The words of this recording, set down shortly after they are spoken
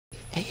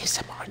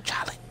ASMR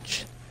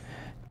challenge.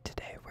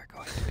 Today we're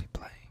going to be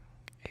playing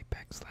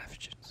Apex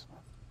Legends.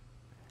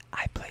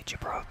 I play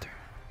Gibraltar.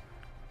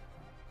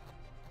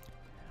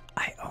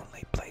 I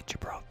only play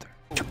Gibraltar.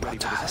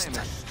 Gibraltar has the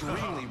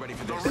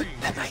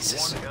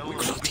nicest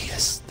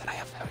gluteus that I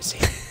have ever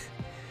seen.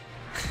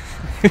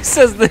 Who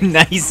says the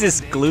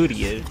nicest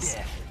gluteus?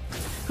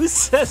 Who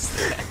says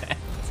that?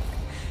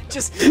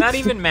 Just not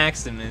even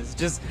Maximus,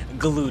 just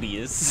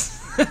gluteus.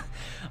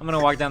 I'm gonna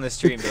walk down the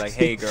street and be like,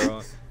 "Hey,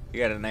 girl, you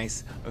got a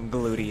nice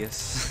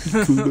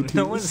gluteus."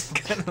 No one's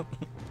gonna.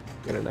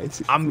 Got a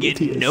nice I'm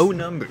getting no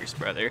numbers,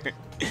 brother.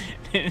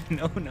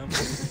 No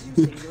numbers.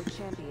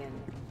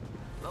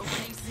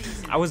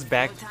 I was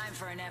back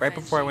right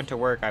before I went to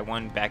work. I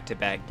won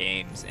back-to-back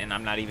games, and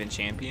I'm not even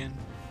champion.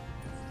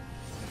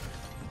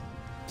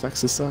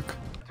 Sucks to suck.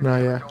 No,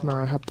 yeah, no,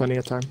 I have plenty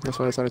of time. That's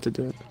why I decided to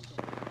do it.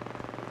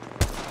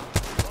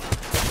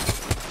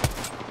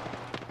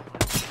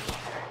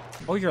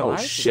 Oh, you're alive?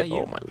 Oh shit!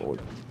 Oh my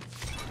lord!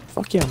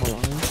 Fuck yeah, I'm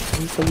alive. What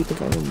the fuck you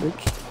think I am,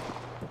 bitch?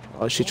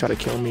 Oh, she tried to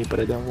kill me, but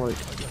it didn't work.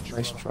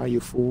 Nice try,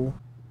 you fool.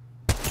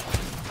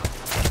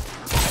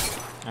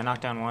 I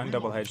knocked down one,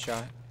 double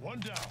headshot.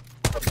 Yeah.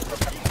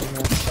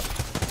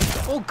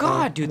 Oh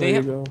god, dude, they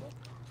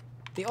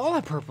all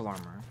have purple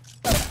armor.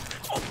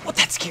 Oh,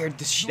 that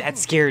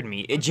scared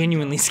me. It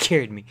genuinely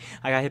scared me.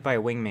 I got hit by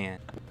a wingman.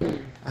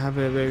 I have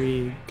a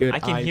very good. I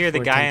can hear the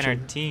guy on our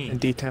team. In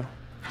detail.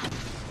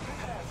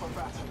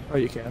 Oh,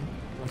 you can.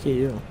 Lucky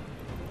you.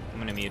 I'm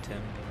gonna mute him.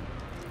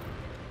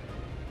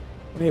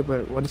 Wait,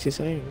 but what is he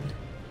saying?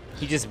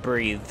 He just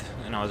breathed,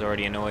 and I was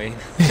already annoyed.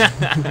 What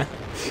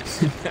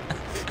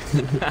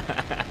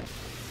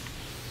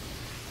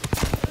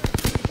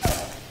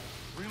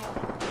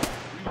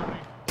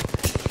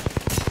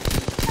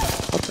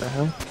the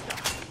hell?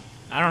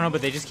 I don't know,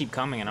 but they just keep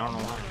coming, and I don't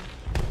know why.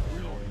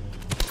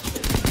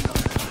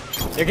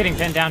 They're getting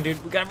pinned down,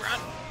 dude. We gotta run.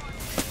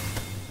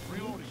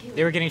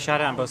 They were getting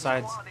shot at on both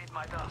sides.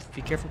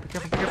 Be careful, be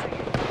careful, be careful.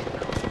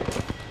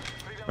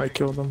 I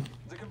killed him.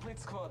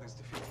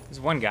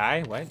 There's one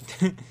guy. What?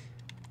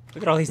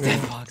 Look at all these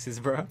dead boxes,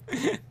 bro.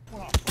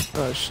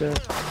 Oh shit.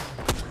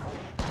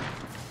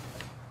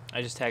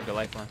 I just tagged a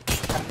lifeline.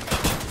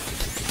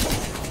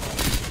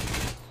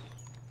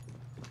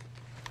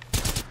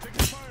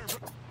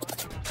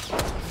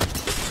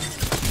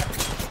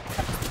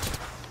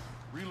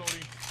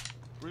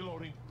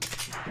 Reloading.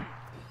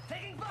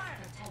 Taking fire.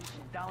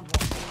 Down one.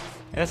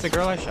 Hey, that's the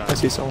girl I shot. I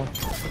see someone.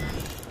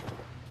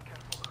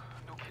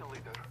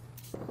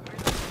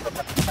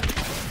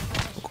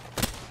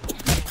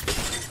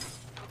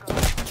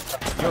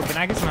 Yo, can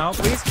I get some help,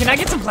 please? Can I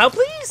get some clout,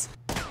 please?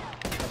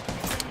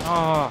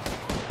 Oh.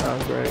 That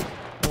was great.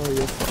 Oh,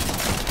 yeah.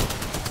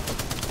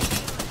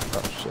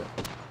 Oh, shit.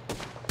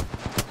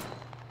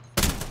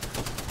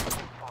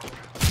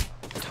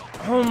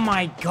 Oh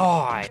my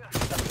god.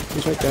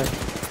 He's right there.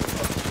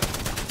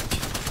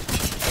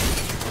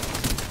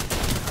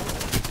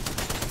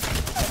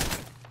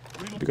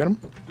 You got him?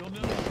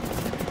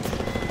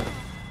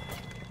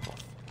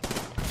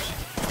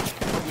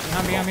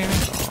 Behind me.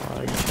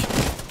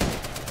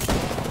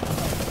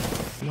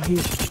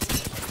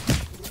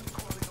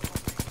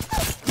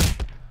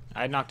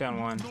 I knocked down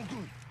one.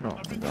 Oh,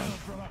 my God.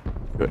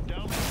 Good.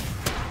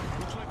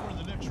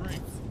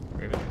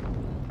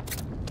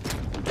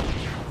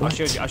 I'll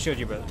shield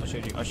you, brother. I'll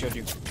shield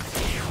you.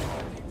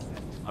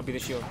 I'll be the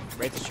shield.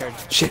 Right the charge.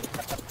 Shit.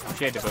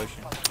 She had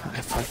devotion. I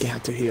fucking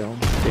had to heal.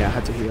 Yeah, I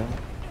had to heal.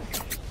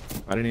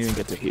 I didn't even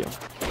get to heal.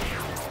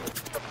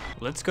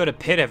 Let's go to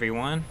pit,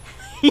 everyone.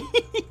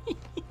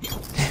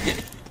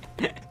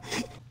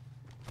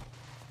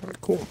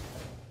 Alright, cool.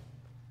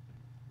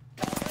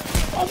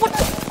 Oh, what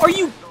the? Are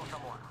you?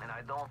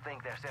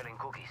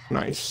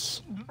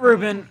 Nice.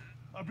 Ruben,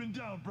 I've been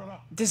down, brother.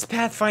 this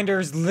Pathfinder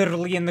is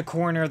literally in the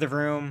corner of the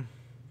room.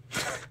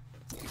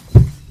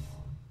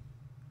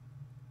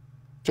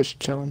 Just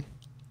chilling.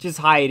 Just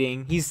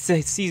hiding. He's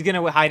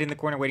gonna hide in the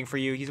corner waiting for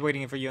you. He's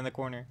waiting for you in the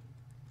corner.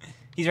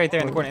 He's right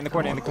there in the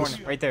corner,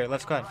 right there,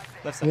 left squad,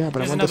 left side. Yeah, but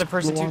there's another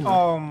person too.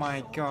 Oh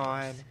my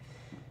god.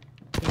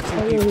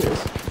 Oh, there it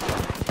is.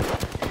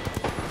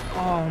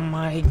 Oh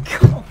my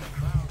god.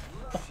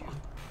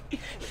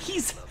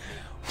 He's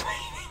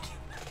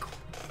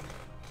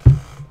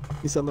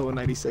He's on level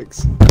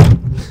 96.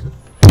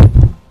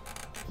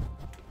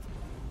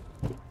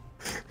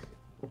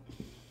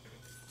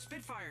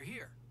 Spitfire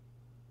here.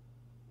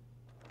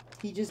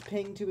 He just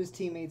pinged to his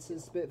teammates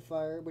his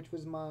Spitfire, which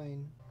was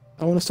mine.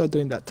 I want to start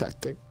doing that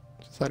tactic.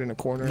 Just hide in a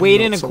corner.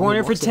 wait in a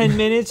corner for 10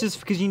 minutes just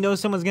because you know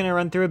someone's gonna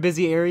run through a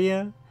busy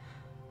area?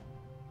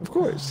 Of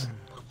course.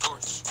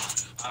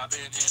 I've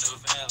been in the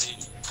valley,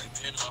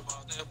 I've been up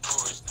on that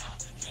forest now.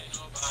 Ain't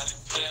nobody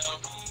tell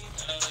me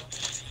nothing.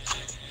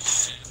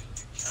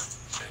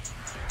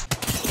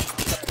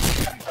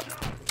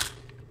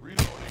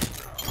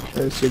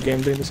 Is your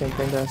game doing the same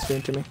thing that's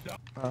doing to me?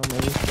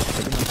 Maybe.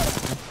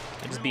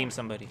 I just beamed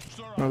somebody.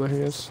 Oh, there he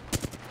is.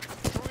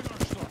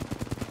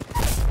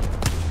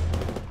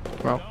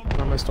 Well,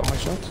 I missed all my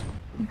shots.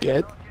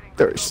 Get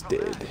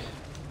thirsted.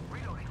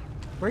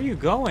 Where are you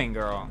going,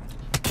 girl?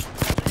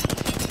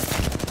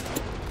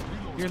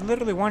 You're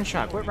literally one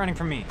shot. Quit running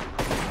from me.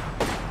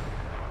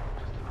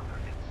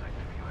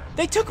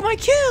 They took my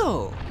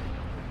kill!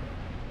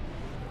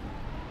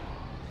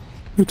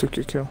 Who took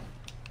your kill?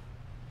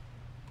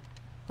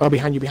 Oh,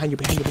 behind you, behind you,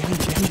 behind you, behind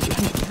you, behind you,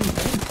 behind you,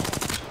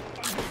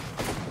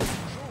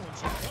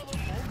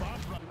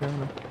 behind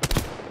you.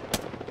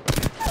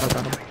 I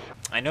got him.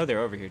 I know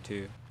they're over here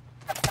too.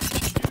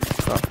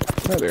 Oh,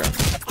 there they are.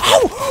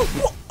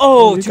 Oh!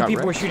 Oh, You two got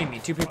people were wrecked. shooting me.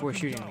 Two people were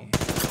shooting me.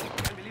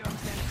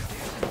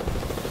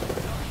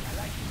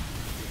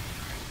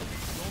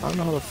 I don't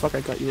know how the fuck I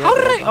got you. How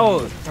right did I? there. Oh,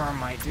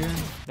 thermite, dude.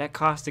 That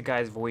Costa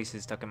guy's voice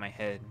is stuck in my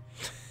head.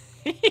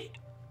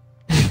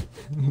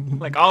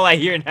 Like all I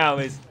hear now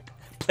is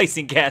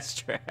placing gas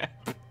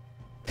trap.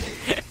 You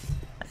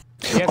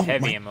have Oh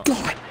heavy my ammo.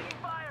 God.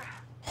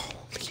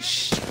 Holy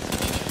shit.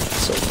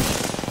 So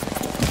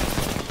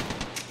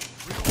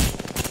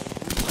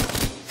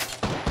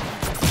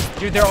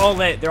Dude, they're all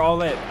lit. They're all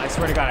lit. I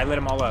swear to God, I lit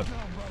them all up.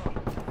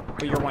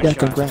 But you're one yeah, shot.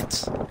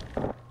 congrats.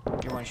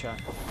 You're one shot.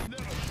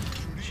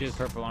 She has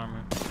purple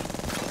armor.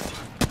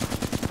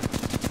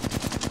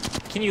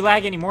 Can you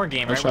lag any more,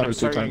 game? I Right shot when her I'm 2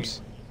 starting-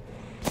 times.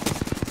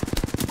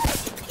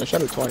 I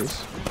shot her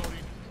twice.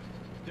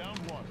 Down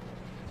one.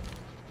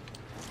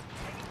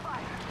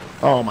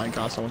 Oh my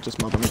god, someone just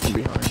mobbed me from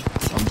behind.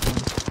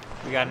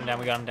 We got him down.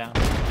 We got him down.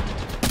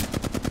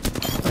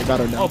 I got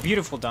her down. Oh,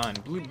 beautiful done.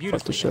 Fuck Beautiful.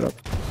 the shit up.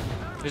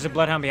 There's a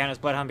bloodhound behind us.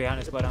 Bloodhound behind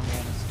us. Bloodhound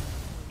behind us.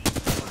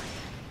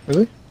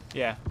 Really?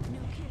 Yeah.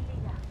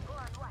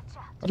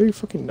 How do you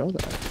fucking know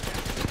that?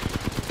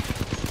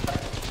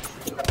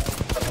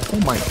 Oh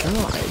my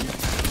god.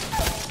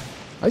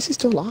 Why is he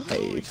still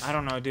alive? I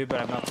don't know, dude,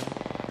 but I'm up.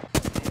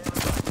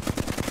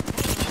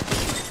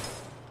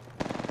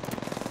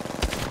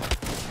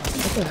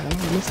 What the hell? I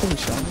missed every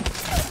shot.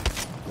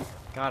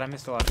 God, I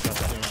missed a lot of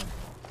stuff.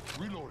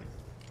 Reloading.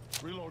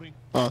 Reloading.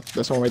 Oh,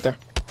 there's one right there.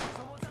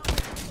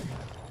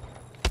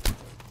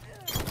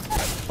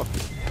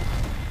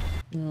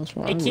 Yeah, that's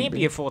what I It would can't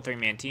be a full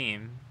 3-man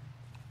team.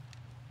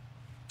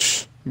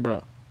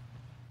 Bruh.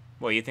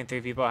 What, you think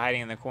 3 people are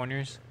hiding in the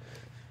corners?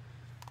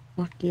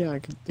 Fuck yeah, I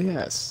could.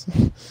 Yes.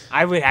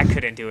 I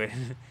couldn't do it.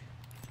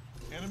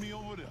 Enemy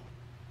over there.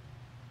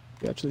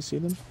 You actually see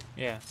them?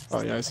 Yeah.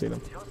 Oh yeah, I see them.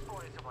 Throwing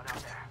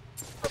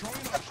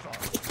up star.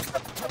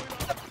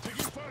 Throwing up.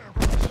 Taking fire,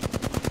 brothers.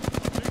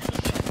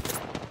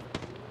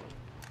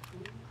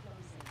 Taking a shot.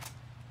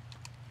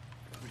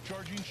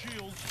 Recharging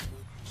shields.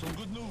 Some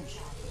good news.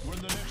 We're in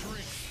the next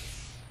ring.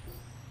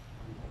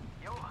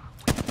 I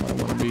don't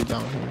want to be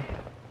down here.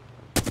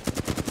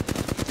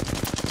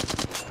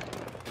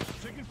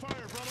 Taking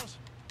fire, brothers.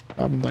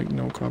 I'm like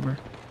no cover.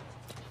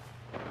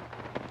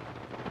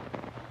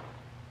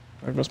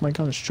 There goes my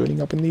gun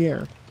shooting up in the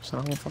air. So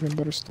I'm a fucking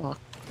better stock.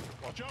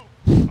 Watch out.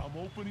 I'm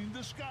opening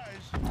the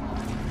skies.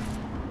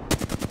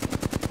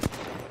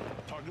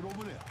 Target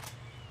over there.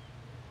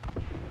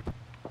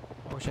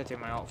 I wish I took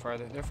my ult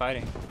farther. They're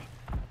fighting.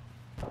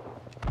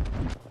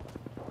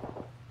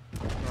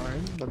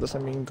 Alright, that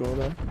doesn't mean go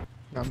there.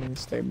 That means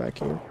stay back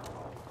here.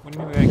 What do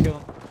you mean we gotta kill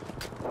him?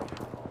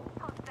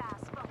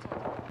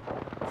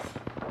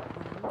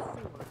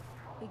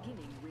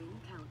 Beginning ring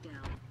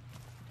countdown.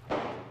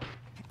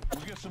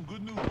 We get some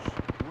good news.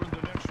 We're in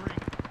the next ring.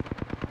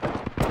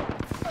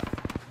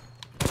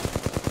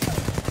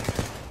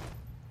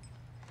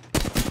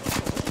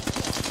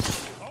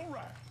 All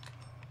right.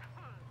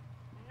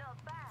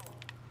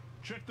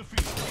 Check the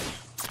feet.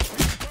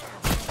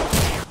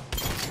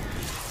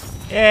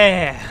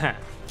 Yeah.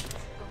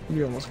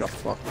 You almost got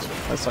fucked.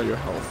 I saw your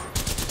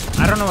health.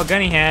 I don't know what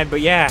gun he had,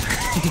 but yeah.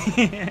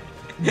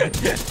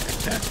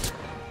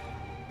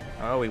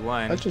 Oh, we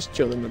won. I just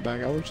chilled in the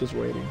back. I was just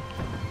waiting.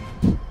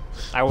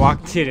 I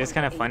walked, dude, it's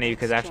kind of funny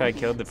because after I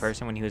killed the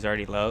person when he was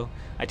already low,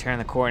 I turned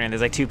the corner and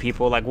there's like 2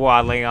 people like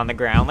waddling on the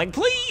ground like,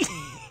 please!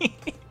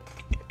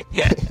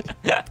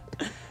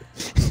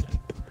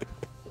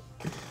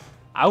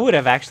 I would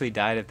have actually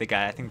died if the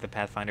guy, I think the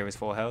Pathfinder was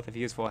full health. If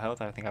he was full health,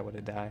 I think I would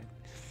have died.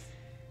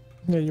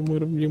 Yeah, you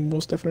would have. You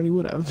most definitely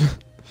would have.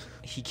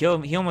 He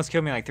almost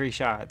killed me like 3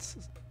 shots.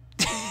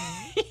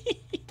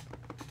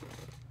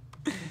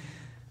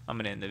 I'm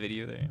gonna end the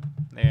video there.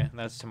 There,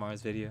 that's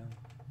tomorrow's video.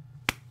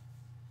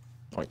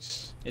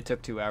 Nice. It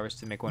took 2 hours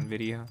to make 1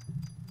 video.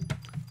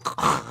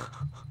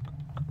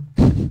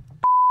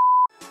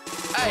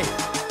 Hey,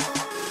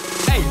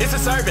 hey, it's a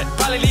servant.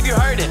 Probably leave you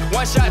hurting.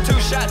 1 shot, 2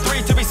 shot,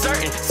 3 to be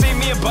certain. See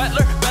me and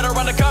Butler, better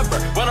run the cover.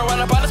 Wanna run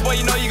up on us, boy,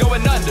 you know you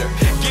going under.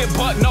 Get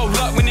buck, no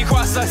luck when you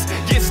cross us.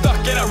 Get stuck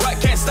in a rut,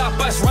 can't stop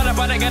us. Run up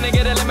on it, gonna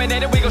get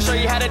eliminated. We gon' show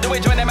you how to do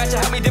it. Join that match and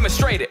help me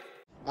demonstrate it.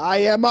 I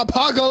am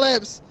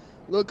Apocalypse.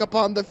 Look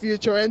upon the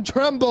future and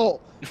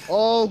tremble.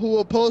 All who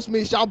oppose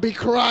me shall be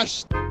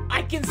crushed.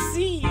 I can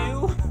see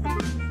you.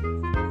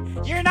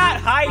 You're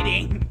not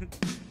hiding.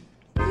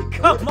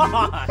 Come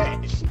on.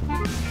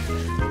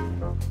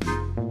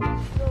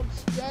 Don't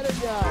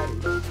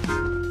strategize.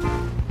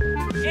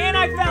 And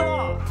I fell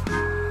off.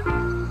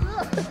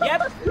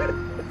 Yep.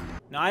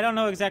 Now, I don't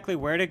know exactly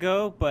where to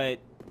go, but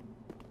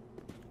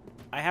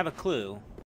I have a clue.